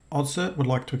Oddcert would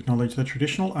like to acknowledge the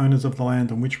traditional owners of the land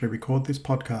on which we record this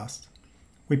podcast.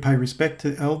 We pay respect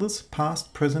to elders,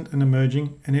 past, present and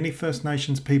emerging, and any First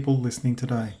Nations people listening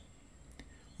today.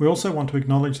 We also want to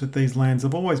acknowledge that these lands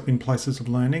have always been places of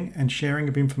learning and sharing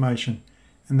of information,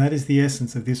 and that is the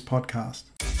essence of this podcast.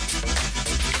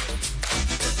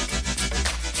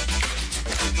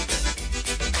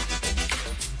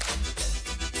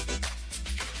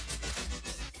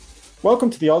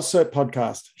 Welcome to the Oddcert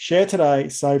podcast. Share today,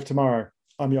 save tomorrow.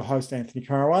 I'm your host, Anthony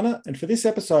Caruana, and for this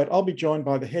episode, I'll be joined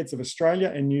by the heads of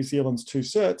Australia and New Zealand's two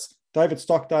certs, David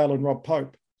Stockdale and Rob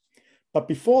Pope. But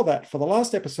before that, for the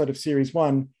last episode of Series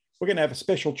 1, we're going to have a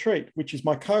special treat, which is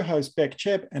my co-host, Beck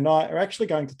Chebb, and I are actually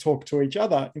going to talk to each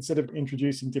other instead of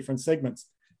introducing different segments.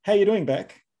 How are you doing,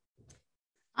 Beck?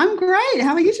 I'm great.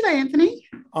 How are you today, Anthony?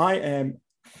 I am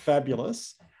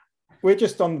fabulous. We're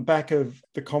just on the back of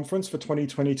the conference for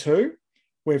 2022.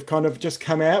 We've kind of just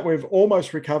come out. We've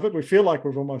almost recovered. We feel like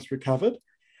we've almost recovered.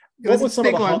 It was a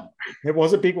big one. It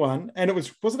was a big one. And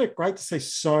wasn't it great to see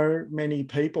so many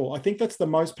people? I think that's the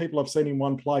most people I've seen in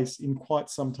one place in quite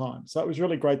some time. So it was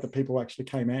really great that people actually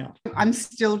came out. I'm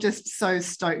still just so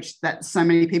stoked that so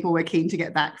many people were keen to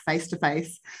get back face to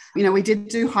face. You know, we did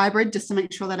do hybrid just to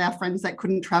make sure that our friends that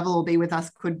couldn't travel or be with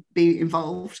us could be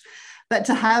involved. But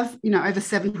to have, over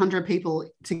 700 people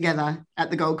together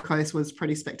at the Gold Coast was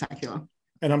pretty spectacular.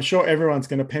 And I'm sure everyone's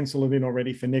going to pencil it in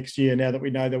already for next year now that we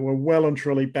know that we're well and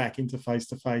truly back into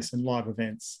face-to-face and live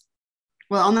events.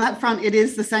 Well, on that front, it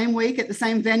is the same week at the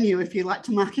same venue, if you like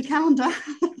to mark your calendar.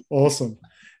 Awesome.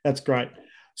 That's great.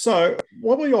 So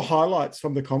what were your highlights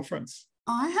from the conference?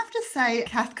 I have to say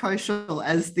Kath Koschel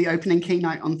as the opening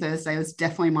keynote on Thursday was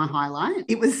definitely my highlight.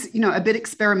 It was, a bit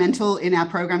experimental in our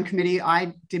program committee.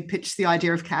 I did pitch the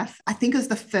idea of Kath. I think it was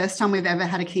the first time we've ever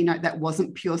had a keynote that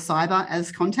wasn't pure cyber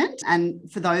as content.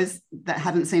 And for those that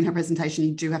haven't seen her presentation,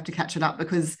 you do have to catch it up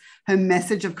because her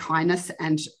message of kindness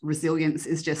and resilience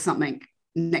is just something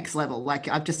next level. Like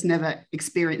I've just never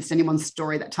experienced anyone's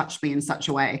story that touched me in such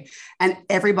a way. And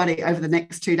everybody over the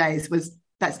next 2 days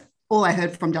that's all I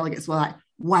heard from delegates were like,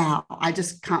 wow, I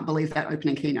just can't believe that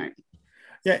opening keynote.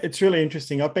 Yeah, it's really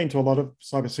interesting. I've been to a lot of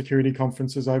cybersecurity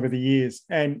conferences over the years,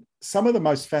 and some of the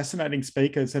most fascinating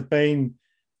speakers have been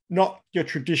not your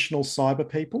traditional cyber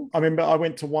people. I remember I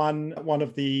went to one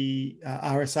of the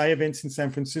RSA events in San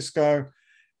Francisco,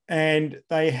 and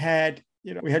they had,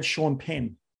 we had Sean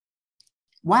Penn.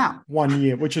 Wow. 1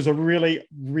 year, which is a really,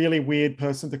 really weird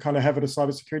person to kind of have at a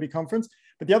cybersecurity conference.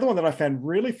 But the other one that I found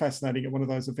really fascinating at one of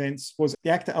those events was the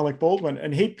actor Alec Baldwin.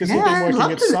 And he'd been working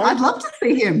at Sony. I'd love to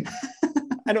see him.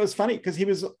 And it was funny because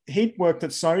he'd worked at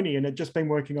Sony and had just been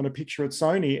working on a picture at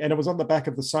Sony, and it was on the back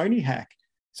of the Sony hack.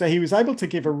 So he was able to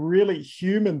give a really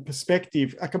human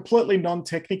perspective, a completely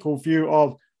non-technical view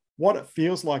of what it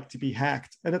feels like to be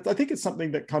hacked. And I think it's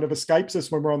something that kind of escapes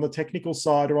us when we're on the technical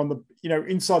side or on the,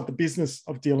 inside the business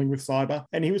of dealing with cyber.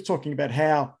 And he was talking about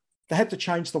how they had to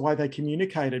change the way they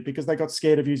communicated because they got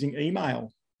scared of using email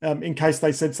in case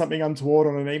they said something untoward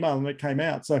on an email and it came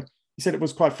out. So he said it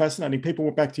was quite fascinating. People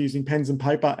were back to using pens and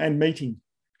paper and meeting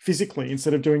physically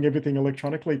instead of doing everything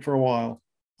electronically for a while.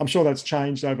 I'm sure that's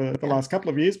changed over the last couple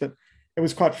of years, but it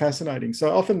was quite fascinating.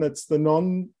 So often that's the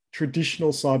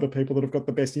non-traditional cyber people that have got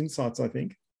the best insights, I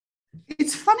think.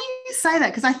 It's funny you say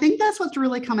that because I think that's what's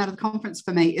really come out of the conference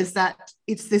for me is that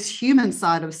it's this human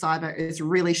side of cyber is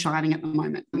really shining at the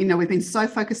moment. We've been so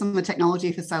focused on the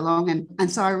technology for so long.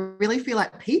 And so I really feel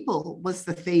like people was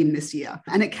the theme this year.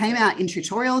 And it came out in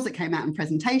tutorials, it came out in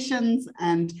presentations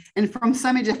and from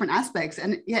so many different aspects.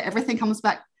 And yeah, everything comes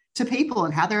back to people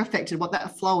and how they're affected, what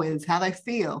that flow is, how they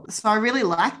feel. So I really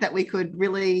like that we could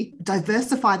really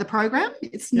diversify the program.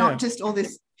 It's not just all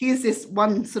this, here's this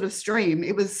one sort of stream.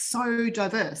 It was so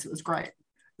diverse. It was great.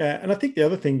 Yeah. And I think the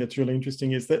other thing that's really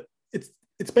interesting is that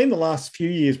it's been the last few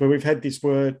years where we've had this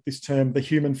term, the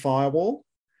human firewall.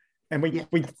 And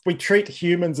we treat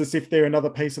humans as if they're another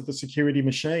piece of the security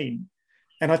machine.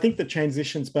 And I think the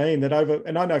transition's been that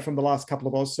and I know from the last couple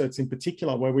of Ozcerts in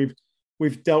particular, where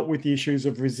we've dealt with the issues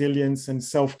of resilience and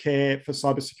self-care for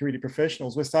cybersecurity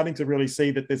professionals. We're starting to really see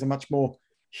that there's a much more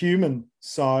human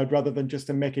side rather than just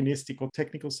a mechanistic or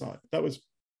technical side. That was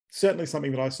certainly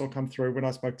something that I saw come through when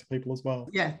I spoke to people as well.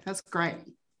 Yeah, that's great.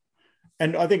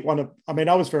 And I think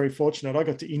I was very fortunate. I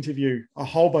got to interview a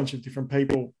whole bunch of different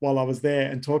people while I was there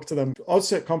and talk to them.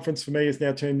 Ozzcert conference for me has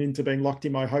now turned into being locked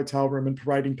in my hotel room and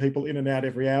parading people in and out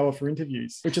every hour for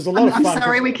interviews, which is a lot of fun. I'm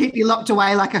sorry we keep you locked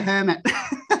away like a hermit.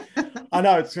 I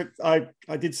know.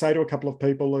 I did say to a couple of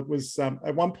people, it was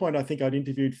at one point, I think I'd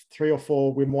interviewed 3 or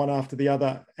 4 with one after the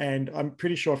other. And I'm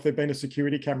pretty sure if there'd been a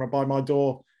security camera by my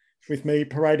door with me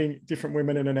parading different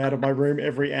women in and out of my room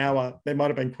every hour. There might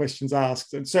have been questions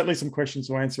asked and certainly some questions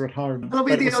to answer at home. That'll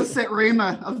be the AusCert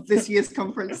rumour of this year's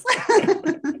conference.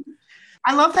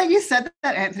 I love that you said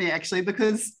that, Anthony, actually,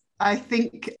 because I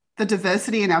think the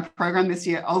diversity in our program this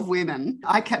year of women,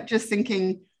 I kept just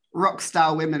thinking rock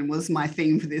star women was my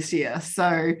theme for this year.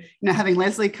 So, having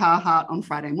Leslie Carhart on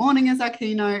Friday morning as our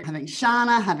keynote, having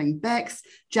Shana, having Bex,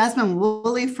 Jasmine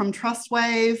Woolley from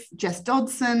Trustwave, Jess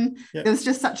Dodson. Yep. There was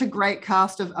just such a great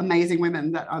cast of amazing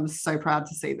women that I'm so proud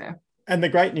to see there. And the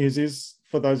great news is,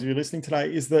 for those of you listening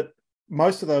today, is that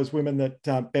most of those women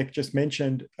that Beck just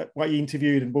mentioned, what you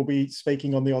interviewed and will be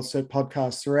speaking on the AusCert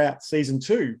podcast throughout season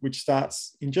 2, which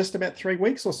starts in just about 3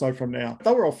 weeks or so from now.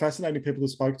 They were all fascinating people to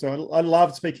spoke to. I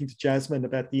loved speaking to Jasmine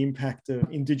about the impact of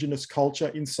Indigenous culture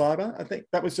in cyber. I think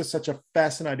that was just such a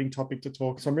fascinating topic to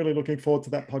talk. So I'm really looking forward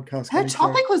to that podcast. Her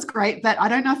topic was great, but I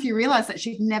don't know if you realize that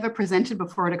she'd never presented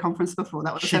before at a conference before.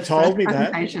 That was her first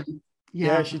presentation.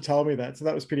 Yeah, she told me that. So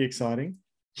that was pretty exciting.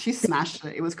 She smashed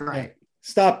it. It was great. Yeah.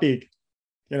 Start big.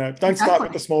 Don't start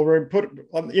with the small room, put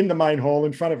it in the main hall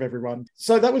in front of everyone.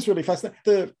 So that was really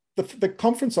fascinating. The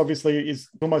conference obviously is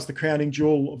almost the crowning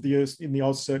jewel of in the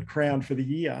AusCert crown for the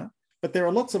year. But there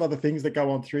are lots of other things that go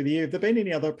on through the year. Have there been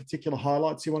any other particular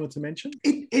highlights you wanted to mention?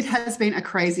 It has been a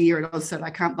crazy year at AusCert.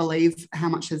 I can't believe how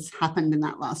much has happened in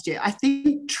that last year. I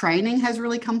think training has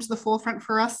really come to the forefront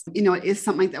for us. It is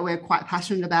something that we're quite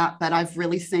passionate about, but I've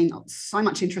really seen so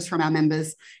much interest from our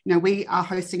members. We are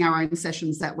hosting our own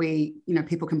sessions that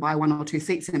people can buy 1 or 2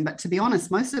 seats in. But to be honest,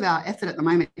 most of our effort at the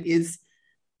moment is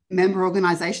member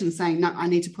organizations saying, no, I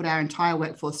need to put our entire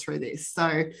workforce through this.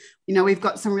 So, we've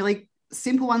got some really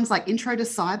simple ones like Intro to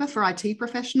Cyber for IT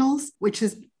professionals, which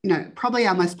is, probably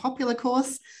our most popular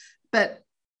course, but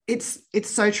it's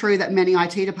so true that many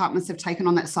IT departments have taken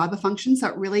on that cyber function. So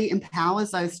it really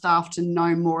empowers those staff to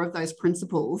know more of those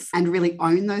principles and really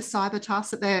own those cyber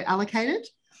tasks that they're allocated.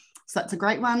 So that's a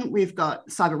great one. We've got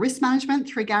cyber risk management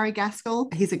through Gary Gaskell.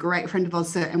 He's a great friend of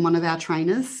AusCert and one of our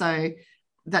trainers. So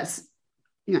that's,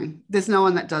 there's no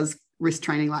one that does risk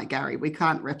training like Gary. We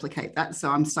can't replicate that. So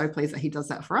I'm so pleased that he does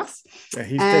that for us. Yeah,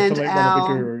 he's definitely one of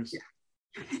the gurus.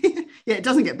 Yeah, it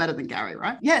doesn't get better than Gary,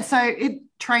 right? Yeah, so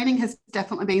training has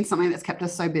definitely been something that's kept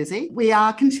us so busy. We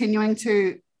are continuing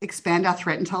to expand our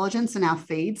threat intelligence and our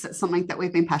feeds. It's something that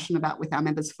we've been passionate about with our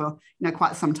members for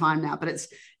quite some time now, but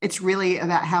it's really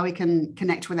about how we can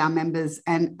connect with our members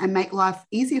and make life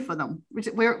easier for them.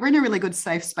 We're in a really good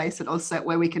safe space at AusCert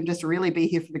where we can just really be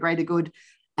here for the greater good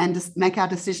and just make our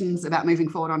decisions about moving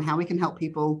forward on how we can help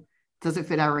people. Does it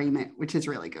fit our remit, which is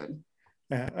really good.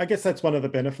 Yeah, I guess that's one of the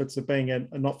benefits of being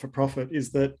a not-for-profit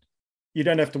is that you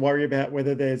don't have to worry about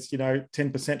whether there's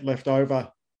 10% left over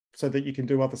so that you can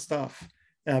do other stuff.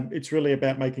 It's really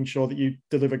about making sure that you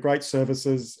deliver great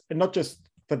services, and not just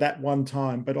for that one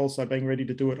time, but also being ready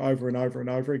to do it over and over and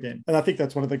over again. And I think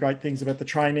that's one of the great things about the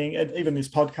training, and even this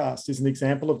podcast is an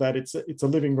example of that. It's a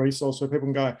living resource where people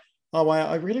can go, oh, wow,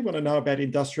 I really want to know about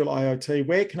industrial IoT.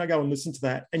 Where can I go and listen to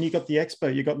that? And you got the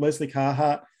expert, you got Leslie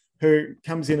Carhart, who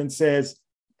comes in and says,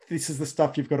 this is the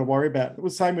stuff you've got to worry about. It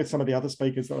was the same with some of the other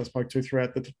speakers that I spoke to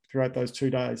throughout those 2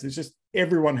 days. It's just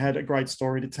everyone had a great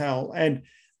story to tell. And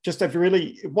just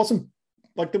it wasn't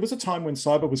like there was a time when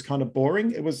cyber was kind of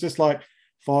boring. It was just like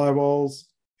firewalls,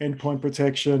 endpoint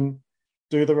protection,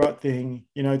 do the right thing,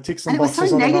 tick some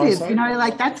boxes. And it was so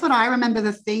negative, that's what I remember.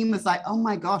 The theme was like, oh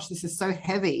my gosh, this is so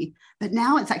heavy. But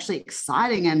now it's actually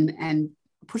exciting and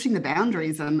pushing the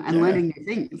boundaries and learning new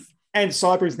things. And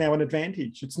cyber is now an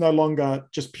advantage. It's no longer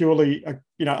just purely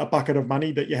a bucket of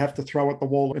money that you have to throw at the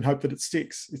wall and hope that it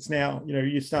sticks. It's now,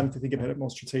 you're starting to think about it more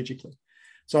strategically.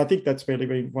 So I think that's really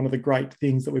been one of the great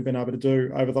things that we've been able to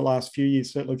do over the last few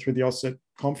years, certainly through the AusCert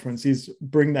conference, is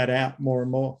bring that out more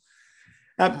and more.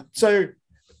 So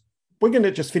we're going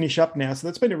to just finish up now. So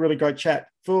that's been a really great chat.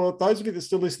 For those of you that are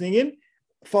still listening in,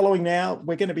 following now, I'm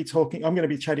going to be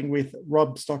chatting with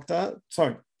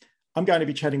I'm going to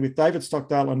be chatting with David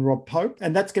Stockdale and Rob Pope,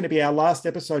 and that's going to be our last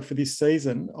episode for this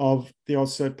season of the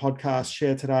AusCert podcast,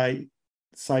 Share Today,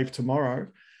 Save Tomorrow.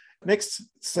 Next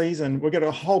season, we've got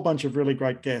a whole bunch of really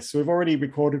great guests. So we've already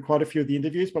recorded quite a few of the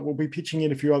interviews, but we'll be pitching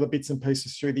in a few other bits and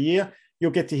pieces through the year.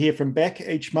 You'll get to hear from Beck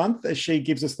each month as she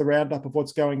gives us the roundup of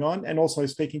what's going on, and also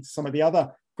speaking to some of the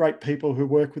other great people who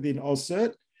work within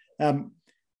AusCert.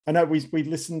 I know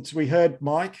we heard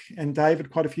Mike and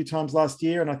David quite a few times last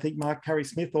year, and I think Mark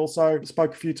Curry-Smith also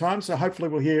spoke a few times. So hopefully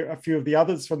we'll hear a few of the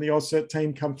others from the AusCert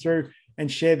team come through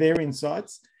and share their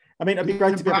insights. I mean, it'd be I'm great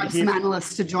going to to be able to bribe some hear.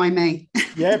 analysts to join me.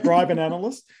 Yeah, bribe an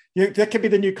analyst. Yeah, that could be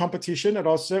the new competition at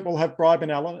AusCert. We'll have bribe an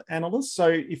analyst. So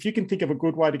if you can think of a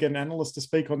good way to get an analyst to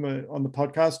speak on the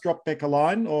podcast, drop Beck a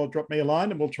line or drop me a line,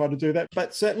 and we'll try to do that.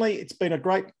 But certainly, it's been a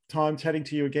great time chatting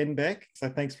to you again, Beck. So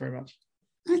thanks very much.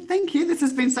 Thank you. This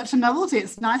has been such a novelty.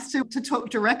 It's nice to talk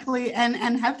directly and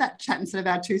have that chat instead of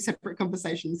our two separate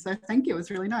conversations. So thank you. It was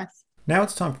really nice. Now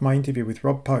it's time for my interview with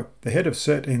Rob Pope, the head of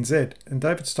CERT NZ, and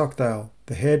David Stockdale,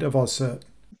 the head of AusCert.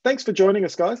 Thanks for joining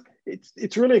us, guys.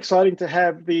 It's really exciting to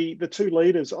have the two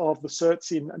leaders of the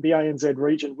CERTs in the ANZ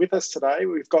region with us today.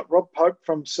 We've got Rob Pope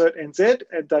from CERT NZ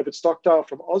and David Stockdale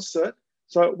from AusCert.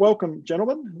 So welcome,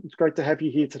 gentlemen. It's great to have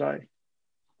you here today.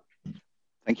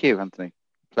 Thank you, Anthony.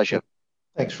 Pleasure.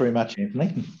 Thanks very much,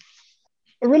 Anthony.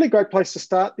 A really great place to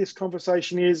start this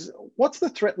conversation is, what's the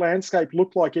threat landscape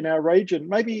look like in our region?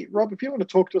 Maybe, Rob, if you want to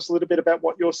talk to us a little bit about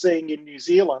what you're seeing in New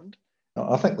Zealand.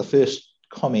 I think the first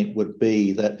comment would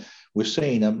be that we're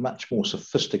seeing a much more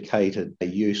sophisticated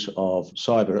use of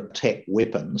cyber attack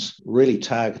weapons, really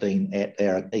targeting at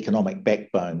our economic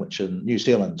backbone, which in New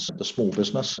Zealand's the small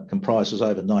business, comprises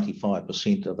over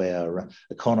 95% of our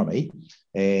economy,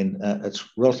 and it's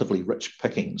relatively rich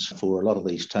pickings for a lot of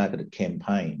these targeted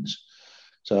campaigns.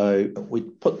 So we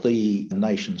put the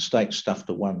nation state stuff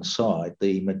to one side.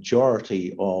 The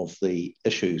majority of the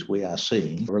issues we are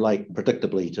seeing relate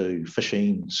predictably to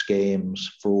phishing, scams,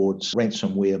 frauds,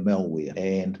 ransomware, malware.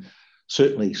 And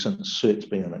certainly since CERT's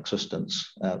been in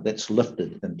existence, that's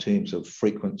lifted in terms of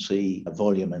frequency,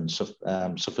 volume and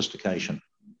sophistication.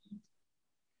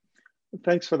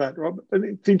 Thanks for that, Rob.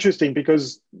 It's interesting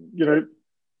because,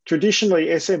 traditionally,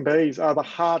 SMBs are the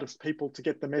hardest people to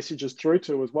get the messages through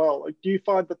to as well. Do you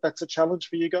find that that's a challenge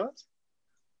for you guys?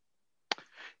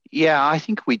 Yeah, I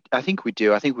think we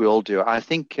do. I think we all do. I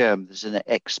think there's an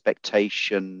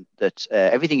expectation that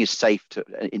everything is safe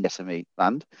in SME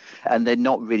land, and they're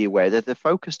not really aware. They're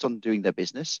focused on doing their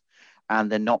business,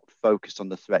 and they're not focused on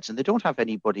the threats, and they don't have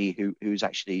anybody who's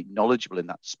actually knowledgeable in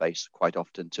that space quite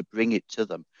often to bring it to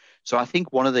them. So I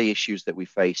think one of the issues that we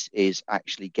face is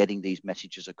actually getting these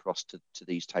messages across to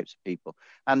these types of people.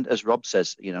 And as Rob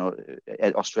says,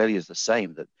 Australia is the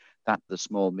same, that the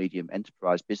small, medium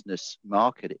enterprise business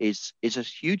market is a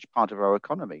huge part of our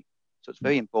economy. So it's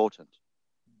very important.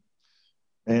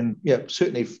 And yeah,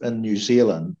 certainly in New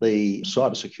Zealand, the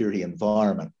cybersecurity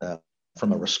environment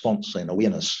from a response and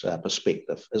awareness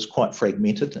perspective is quite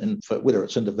fragmented. And for whether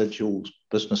it's individuals,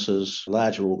 businesses,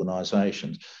 larger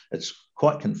organisations, it's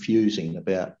quite confusing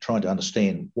about trying to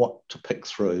understand what to pick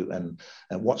through and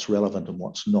what's relevant and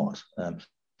what's not. And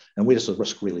where does the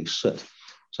risk really sit?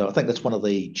 So I think that's one of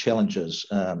the challenges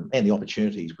and the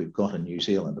opportunities we've got in New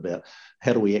Zealand about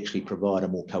how do we actually provide a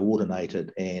more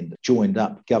coordinated and joined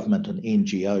up government and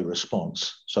NGO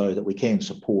response so that we can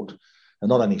support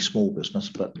not only small business,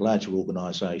 but larger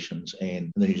organisations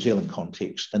and, in the New Zealand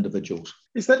context, individuals.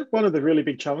 Is that one of the really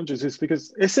big challenges? Is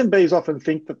because SMBs often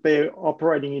think that they're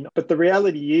operating in, but the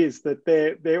reality is that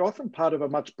they're often part of a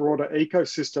much broader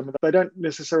ecosystem. They don't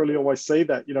necessarily always see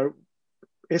that.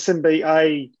 SMB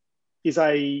A is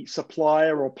a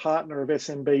supplier or partner of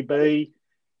SMB B,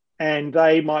 and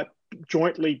they might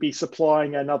jointly be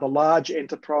supplying another large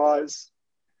enterprise.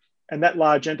 And that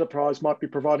large enterprise might be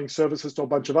providing services to a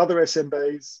bunch of other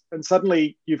SMBs. And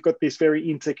suddenly you've got this very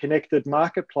interconnected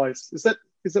marketplace. Is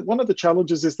that one of the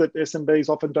challenges is that SMBs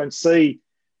often don't see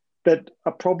that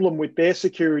a problem with their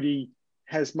security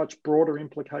has much broader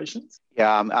implications? Yeah,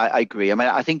 I agree. I mean,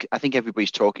 I think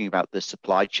everybody's talking about the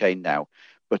supply chain now.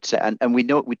 But and we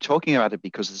know we're talking about it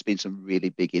because there's been some really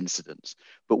big incidents.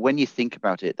 But when you think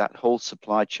about it, that whole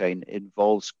supply chain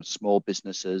involves small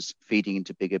businesses feeding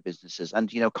into bigger businesses. And,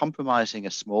 compromising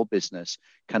a small business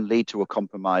can lead to a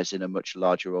compromise in a much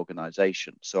larger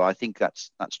organization. So I think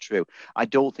that's true. I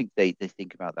don't think they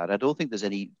think about that. I don't think there's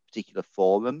any particular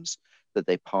forums that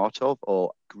they're part of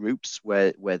or groups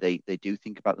where they do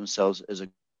think about themselves as a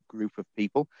group of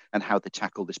people and how they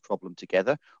tackle this problem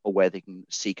together, or where they can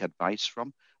seek advice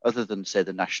from, other than say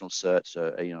the national certs,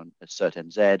 CERT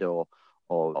NZ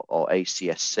or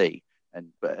ACSC,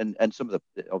 and some of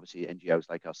the obviously NGOs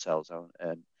like ourselves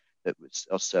that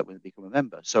are CERT when they become a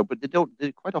member. So, but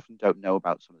they quite often don't know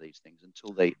about some of these things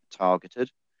until they're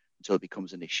targeted, until it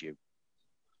becomes an issue.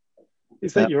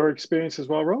 Is that your experience as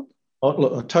well, Rob?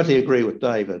 Look, I totally agree with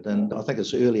David, and I think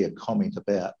his earlier comment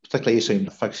about particularly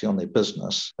SMEs focusing on their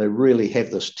business, they really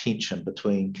have this tension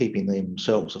between keeping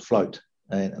themselves afloat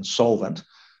and solvent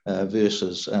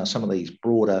versus some of these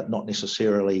broader, not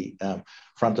necessarily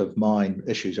front of mind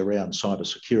issues around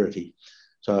cybersecurity.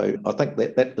 So I think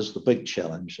that is the big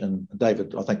challenge. And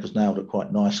David, I think, has nailed it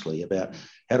quite nicely about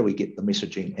how do we get the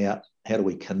messaging out, how do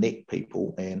we connect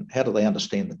people, and how do they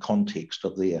understand the context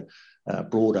of their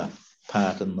broader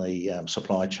part in the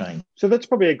supply chain. So that's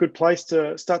probably a good place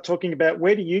to start talking about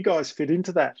where do you guys fit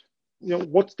into that? You know,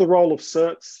 what's the role of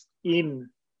certs in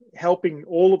helping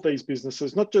all of these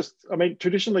businesses? Not just, I mean,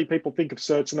 traditionally people think of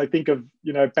certs and they think of,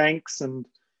 you know, banks and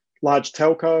large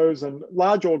telcos and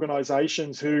large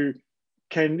organizations who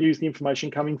can use the information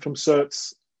coming from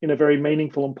certs in a very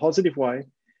meaningful and positive way.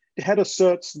 How do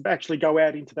certs actually go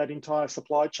out into that entire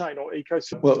supply chain or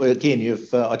ecosystem? Well, again,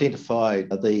 you've identified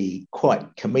the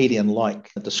quite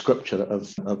comedian-like descriptor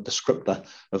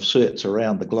of certs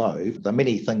around the globe. There are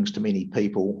many things to many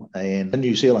people. And in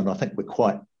New Zealand, I think we're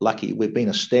quite lucky. We've been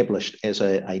established as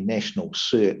a national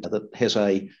cert that has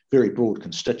a very broad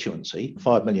constituency,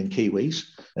 5 million Kiwis,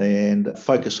 and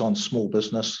focus on small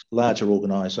business, larger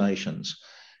organisations.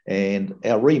 And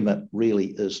our remit really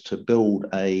is to build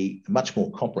a much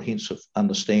more comprehensive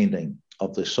understanding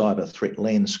of the cyber threat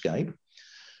landscape.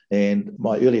 And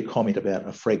my earlier comment about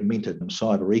a fragmented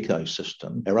cyber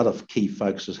ecosystem, our other key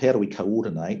focus is how do we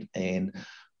coordinate and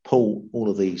pull all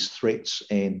of these threats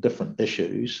and different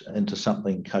issues into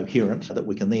something coherent that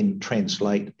we can then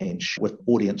translate and share with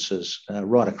audiences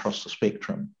right across the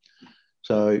spectrum.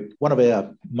 So one of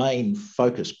our main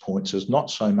focus points is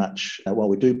not so much, while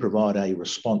we do provide a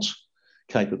response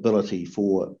capability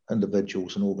for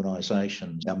individuals and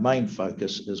organisations, our main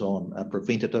focus is on a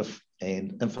preventative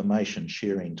and information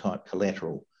sharing type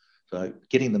collateral. So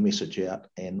getting the message out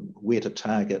and where to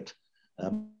target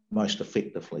most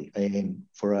effectively. And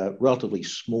for a relatively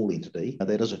small entity,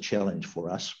 that is a challenge for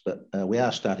us, but we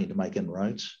are starting to make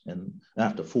inroads. And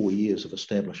after 4 years of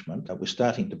establishment, we're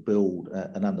starting to build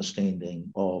an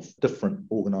understanding of different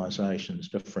organisations,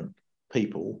 different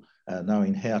people,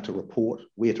 knowing how to report,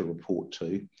 where to report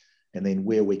to, and then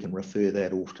where we can refer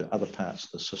that off to other parts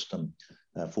of the system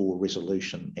for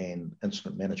resolution and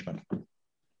incident management.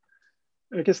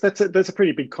 I guess that's a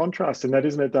pretty big contrast in that,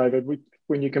 isn't it, David?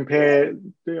 When you compare,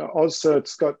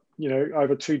 AusCert's got, you know,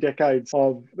 over 2 decades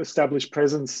of established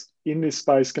presence in this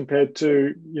space compared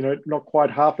to, you know, not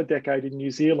quite half a decade in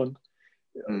New Zealand.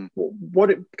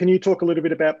 Can you talk a little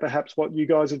bit about perhaps what you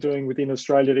guys are doing within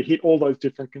Australia to hit all those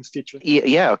different constituents?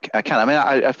 Yeah, I can. I mean,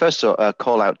 I first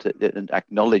call out and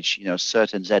acknowledge, you know,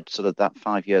 CERT NZ, sort of that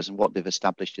 5 years and what they've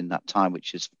established in that time,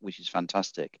 which is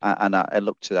fantastic. And I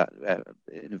look to that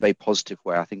in a very positive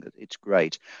way. I think that it's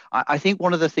great. I think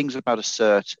one of the things about a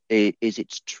CERT is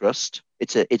its trust.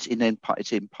 It's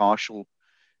impartial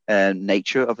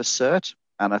nature of a CERT.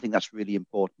 And I think that's really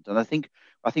important. And I think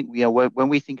you know, when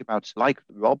we think about, like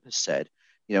Rob has said,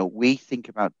 you know, we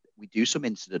do some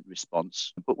incident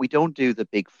response, but we don't do the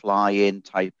big fly-in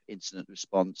type incident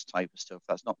response type of stuff.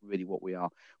 That's not really what we are.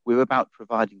 We're about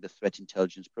providing the threat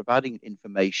intelligence, providing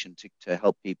information to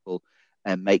help people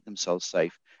make themselves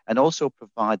safe, and also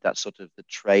provide that sort of the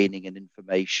training and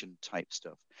information type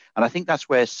stuff. And I think that's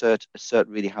where a CERT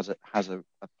really has a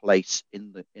place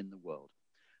in the world.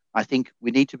 I think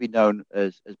we need to be known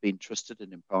as being trusted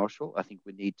and impartial. I think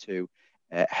we need to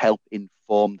help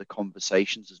inform the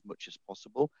conversations as much as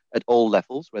possible at all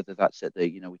levels, whether that's at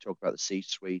we talk about the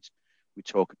C-suite, we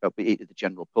talk about the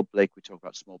general public, we talk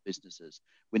about small businesses.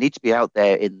 We need to be out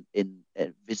there in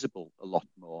visible a lot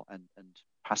more and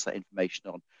pass that information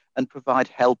on and provide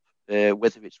help,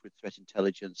 whether it's with threat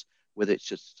intelligence, whether it's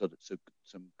just sort of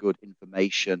some good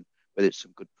information, whether it's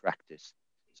some good practice.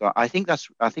 So I think that's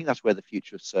where the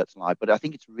future of certs lie. But I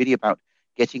think it's really about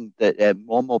getting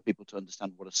more and more people to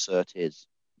understand what a cert is.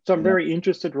 So I'm very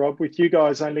interested, Rob, with you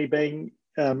guys only being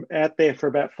out there for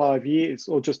about 5 years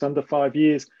or just under 5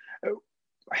 years.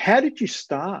 How did you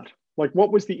start? Like,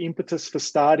 what was the impetus for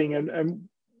starting, and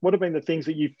what have been the things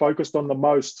that you focused on the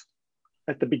most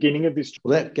at the beginning of this?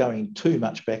 Without going too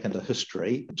much back into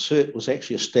history, CERT was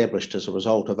actually established as a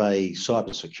result of a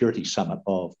cybersecurity summit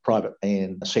of private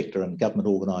and sector and government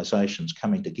organisations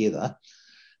coming together.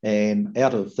 And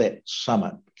out of that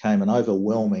summit came an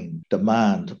overwhelming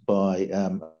demand by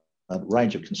a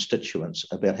range of constituents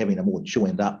about having a more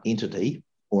joined up entity,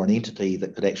 or an entity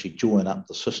that could actually join up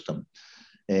the system.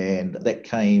 And that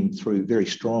came through very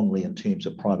strongly in terms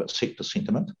of private sector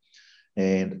sentiment.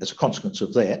 And as a consequence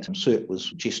of that, CERT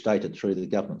was gestated through the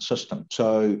government system.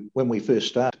 So when we first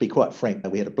started, to be quite frank,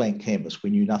 we had a blank canvas. We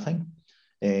knew nothing.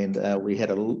 And we had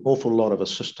an awful lot of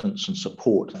assistance and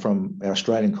support from our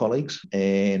Australian colleagues,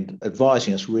 and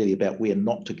advising us really about where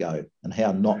not to go and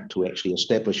how not to actually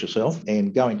establish yourself.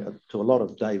 And going to a lot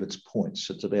of David's points,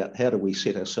 it's about how do we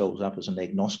set ourselves up as an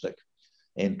agnostic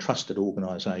and trusted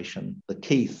organisation. The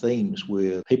key themes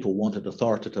were people wanted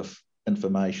authoritative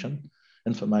information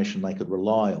they could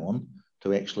rely on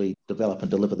to actually develop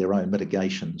and deliver their own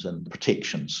mitigations and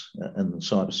protections in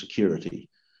cybersecurity.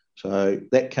 So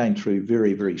that came through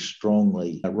very, very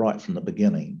strongly right from the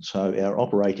beginning. So our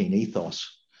operating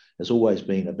ethos has always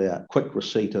been about quick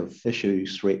receipt of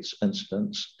issues, threats,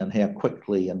 incidents, and how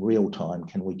quickly in real time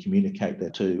can we communicate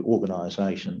that to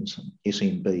organisations,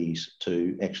 SMBs,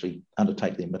 to actually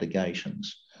undertake their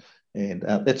mitigations. And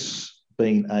that's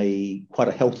been quite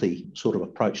a healthy sort of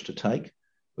approach to take.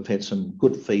 We've had some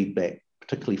good feedback,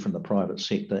 particularly from the private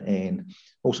sector and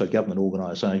also government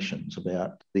organisations,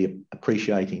 about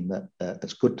appreciating that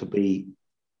it's good to be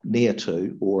near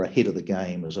to or ahead of the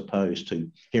game as opposed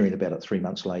to hearing about it 3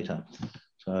 months later.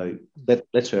 So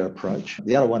that's our approach.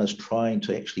 The other one is trying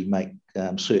to actually make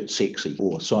CERT sexy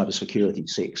or cybersecurity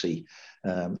sexy.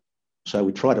 So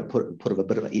we try to put a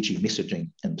bit of edgy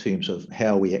messaging in terms of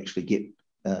how we actually get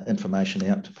information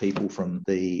out to people from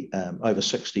the over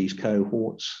 60s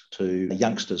cohorts to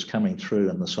youngsters coming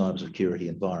through in the cybersecurity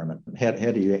environment. How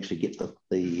do you actually get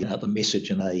the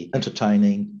message in a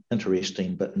entertaining,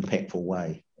 interesting, but impactful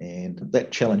way? And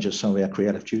that challenges some of our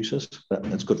creative juices, but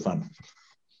it's good fun.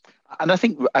 And I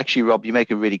think, actually, Rob, you make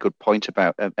a really good point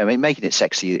about. I mean, making it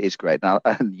sexy is great,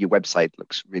 and your website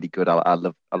looks really good. I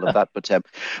love that.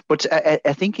 But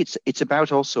I think it's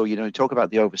about also, talk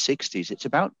about the over 60s. It's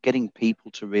about getting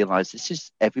people to realise this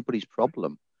is everybody's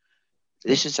problem.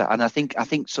 This is, and I think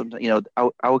some,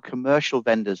 our commercial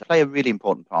vendors play a really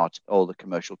important part. All the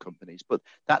commercial companies, but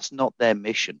that's not their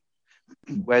mission.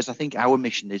 Whereas I think our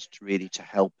mission is to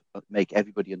help make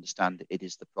everybody understand it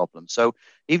is the problem. So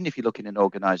even if you look in an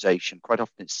organization, quite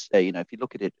often it's, if you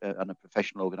look at it on a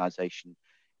professional organization,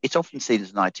 it's often seen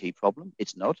as an IT problem.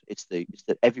 It's not. It's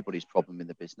everybody's problem in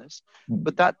the business.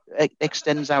 But that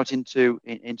extends out into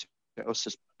us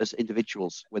as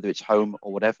individuals, whether it's home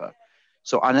or whatever.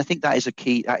 So, and I think that is a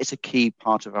key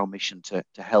part of our mission to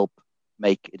help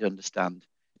make it understand.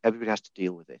 Everybody has to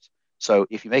deal with it. So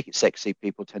if you make it sexy,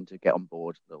 people tend to get on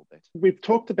board a little bit. We've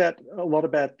talked a lot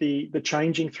about the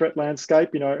changing threat landscape.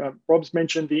 Rob's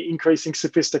mentioned the increasing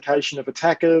sophistication of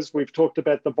attackers. We've talked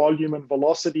about the volume and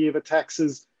velocity of attacks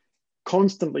is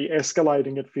constantly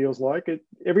escalating, it feels like.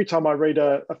 Every time I read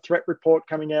a threat report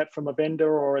coming out from a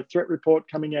vendor or a threat report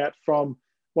coming out from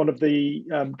one of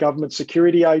the government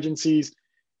security agencies,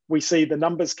 we see the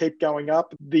numbers keep going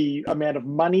up. The amount of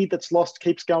money that's lost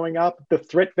keeps going up. The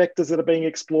threat vectors that are being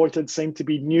exploited seem to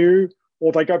be new,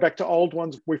 or they go back to old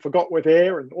ones we forgot were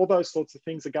there, and all those sorts of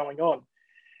things are going on.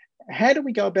 How do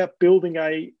we go about building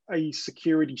a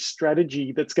security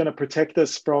strategy that's going to protect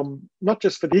us from, not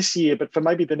just for this year, but for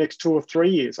maybe the next 2 or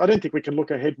 3 years? I don't think we can look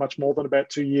ahead much more than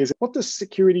about 2 years. What does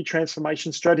security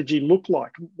transformation strategy look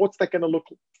like? What's that going to look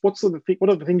like? What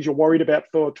are the things you're worried about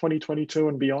for 2022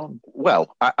 and beyond?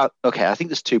 Well, I think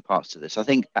there's 2 parts to this. I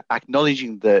think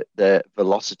acknowledging the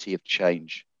velocity of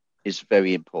change is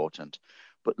very important,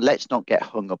 but let's not get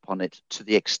hung up on it to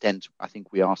the extent I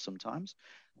think we are sometimes.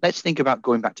 Let's think about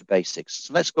going back to basics.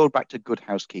 So let's go back to good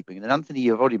housekeeping. And Anthony,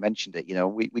 you've already mentioned it.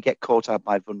 We get caught out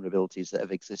by vulnerabilities that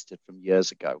have existed from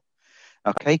years ago.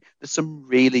 Okay, there's some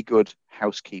really good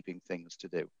housekeeping things to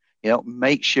do.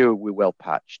 Make sure we're well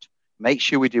patched. Make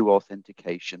sure we do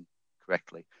authentication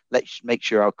correctly. Let's make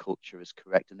sure our culture is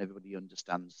correct and everybody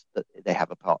understands that they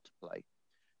have a part to play.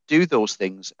 Do those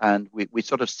things, and we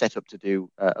sort of set up to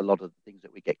do a lot of the things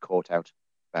that we get caught out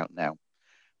about now.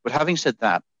 But having said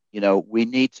that, we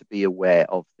need to be aware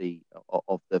of the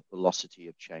velocity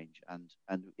of change,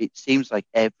 and it seems like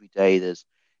every day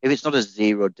if it's not a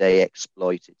 0-day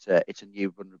exploit, it's a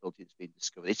new vulnerability that's been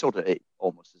discovered. It's sort of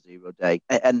almost a 0 day,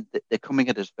 and they're coming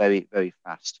at us very, very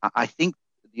fast. I think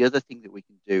the other thing that we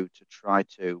can do to try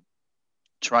to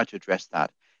address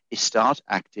that is start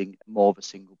acting more of a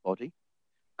single body.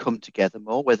 Come together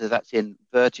more, whether that's in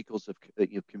verticals of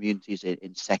communities,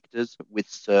 in sectors with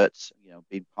certs,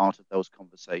 being part of those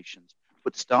conversations,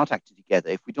 but start acting together.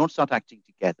 If we don't start acting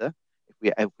together,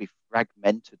 if we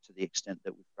fragmented to the extent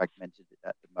that we've fragmented it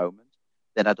at the moment,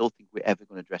 then I don't think we're ever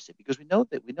going to address it, because we know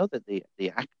that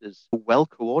the actors are well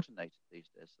coordinated these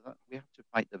days, so that we have to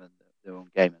fight them in their own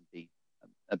game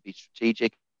and be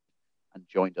strategic and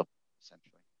joined up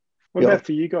essentially. What about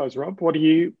for you guys, Rob?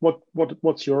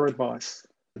 What's your advice?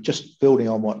 Just building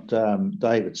on what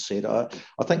David said, I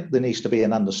think there needs to be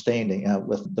an understanding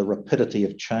with the rapidity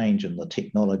of change in the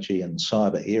technology and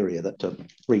cyber area that, to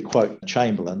re-quote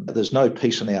Chamberlain, there's no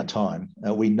peace in our time.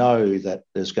 We know that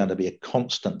there's going to be a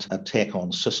constant attack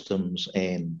on systems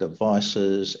and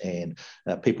devices and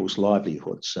people's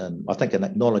livelihoods. And I think an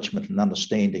acknowledgement and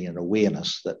understanding and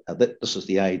awareness that this is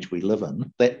the age we live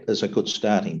in, that is a good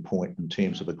starting point in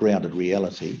terms of a grounded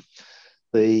reality.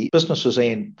 The businesses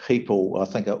and people, I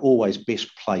think, are always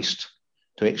best placed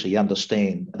to actually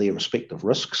understand their respective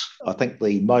risks. I think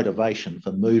the motivation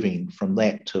for moving from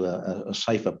that to a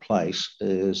safer place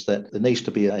is that there needs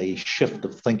to be a shift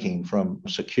of thinking from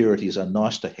security as a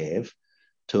nice to have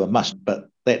to a must, but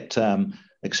that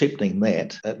accepting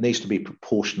that, it needs to be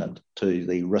proportionate to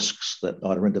the risks that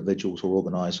either individuals or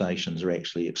organisations are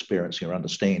actually experiencing or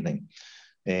understanding.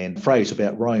 And the phrase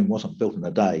about Rome wasn't built in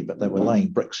a day, but they were laying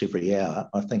bricks every hour,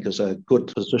 I think is a good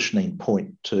positioning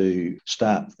point to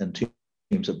start in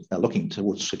terms of looking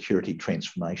towards security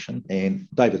transformation. And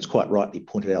David's quite rightly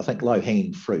pointed out, I think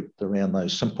low-hanging fruit around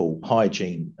those simple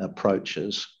hygiene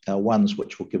approaches are ones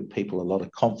which will give people a lot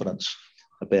of confidence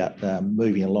about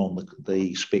moving along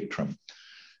the spectrum.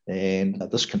 And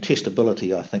this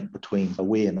contestability, I think, between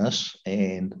awareness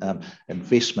and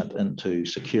investment into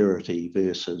security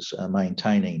versus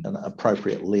maintaining an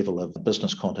appropriate level of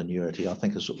business continuity, I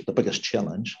think is the biggest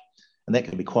challenge. And that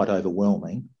can be quite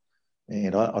overwhelming.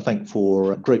 And I think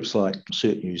for groups like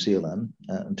CERT New Zealand,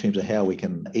 in terms of how we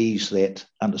can ease that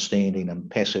understanding and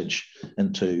passage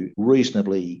into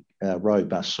reasonably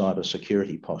robust cyber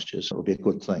security postures, it will be a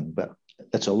good thing. But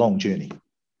it's a long journey.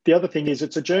 The other thing is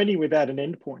it's a journey without an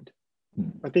endpoint.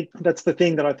 I think that's the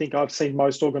thing that I think I've seen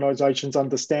most organisations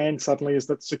understand suddenly is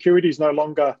that security is no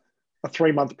longer a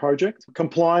 3-month project.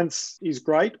 Compliance is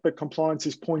great, but compliance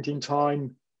is point in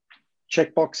time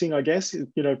checkboxing, I guess. I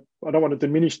don't want to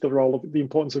diminish the role of the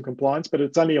importance of compliance, but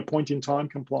it's only a point in time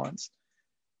compliance.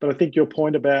 But I think your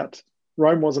point about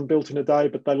Rome wasn't built in a day,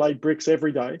 but they laid bricks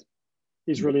every day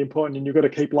is really important. And you've got to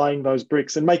keep laying those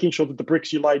bricks and making sure that the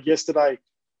bricks you laid yesterday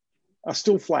are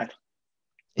still flat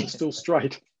and still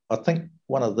straight. I think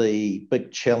one of the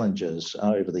big challenges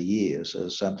over the years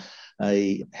is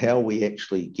how we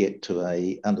actually get to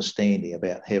a understanding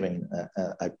about having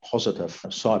a positive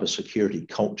cybersecurity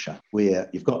culture where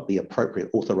you've got the appropriate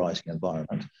authorising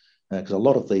environment. Because a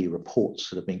lot of the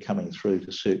reports that have been coming through to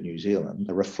CERT New Zealand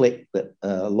reflect that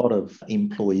a lot of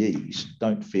employees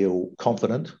don't feel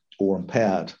confident or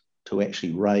empowered to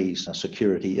actually raise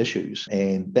security issues.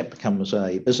 And that becomes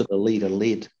is it a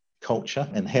leader-led culture?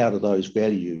 And how do those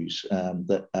values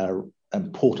that are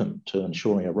important to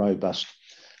ensuring a robust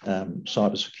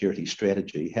cybersecurity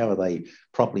strategy, how are they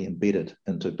properly embedded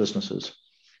into businesses?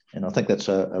 And I think that's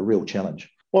a real challenge.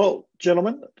 Well,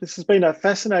 gentlemen, this has been a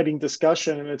fascinating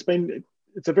discussion, and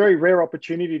it's a very rare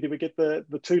opportunity that we get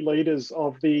the two leaders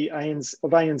of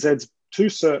ANZ's two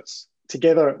CERTs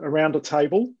together around a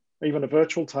table, even a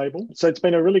virtual table. So it's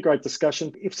been a really great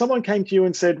discussion. If someone came to you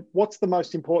and said, what's the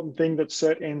most important thing that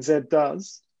CERT NZ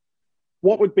does,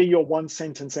 what would be your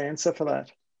one-sentence answer for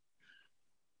that?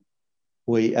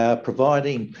 We are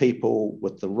providing people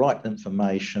with the right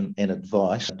information and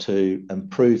advice to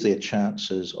improve their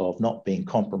chances of not being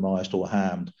compromised or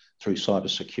harmed through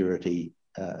cybersecurity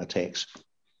attacks.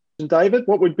 And David,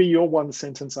 what would be your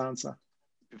one-sentence answer?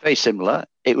 Very similar.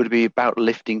 It would be about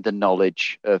lifting the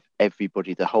knowledge of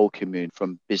everybody, the whole community,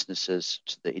 from businesses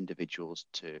to the individuals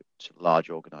to large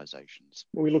organisations.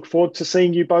 We look forward to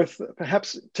seeing you both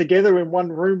perhaps together in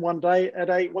one room one day at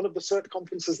one of the CERT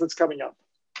conferences that's coming up.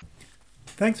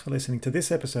 Thanks for listening to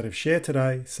this episode of Share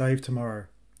Today, Save Tomorrow,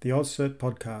 the AusCERT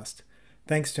podcast.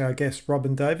 Thanks to our guests Rob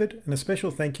and David, and a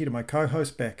special thank you to my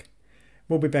co-host Beck.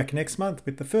 We'll be back next month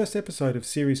with the first episode of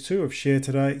Series 2 of Share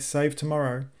Today, Save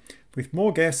Tomorrow, with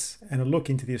more guests and a look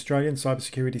into the Australian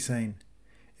cybersecurity scene.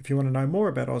 If you want to know more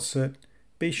about AusCERT,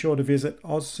 be sure to visit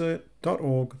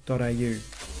auscert.org.au.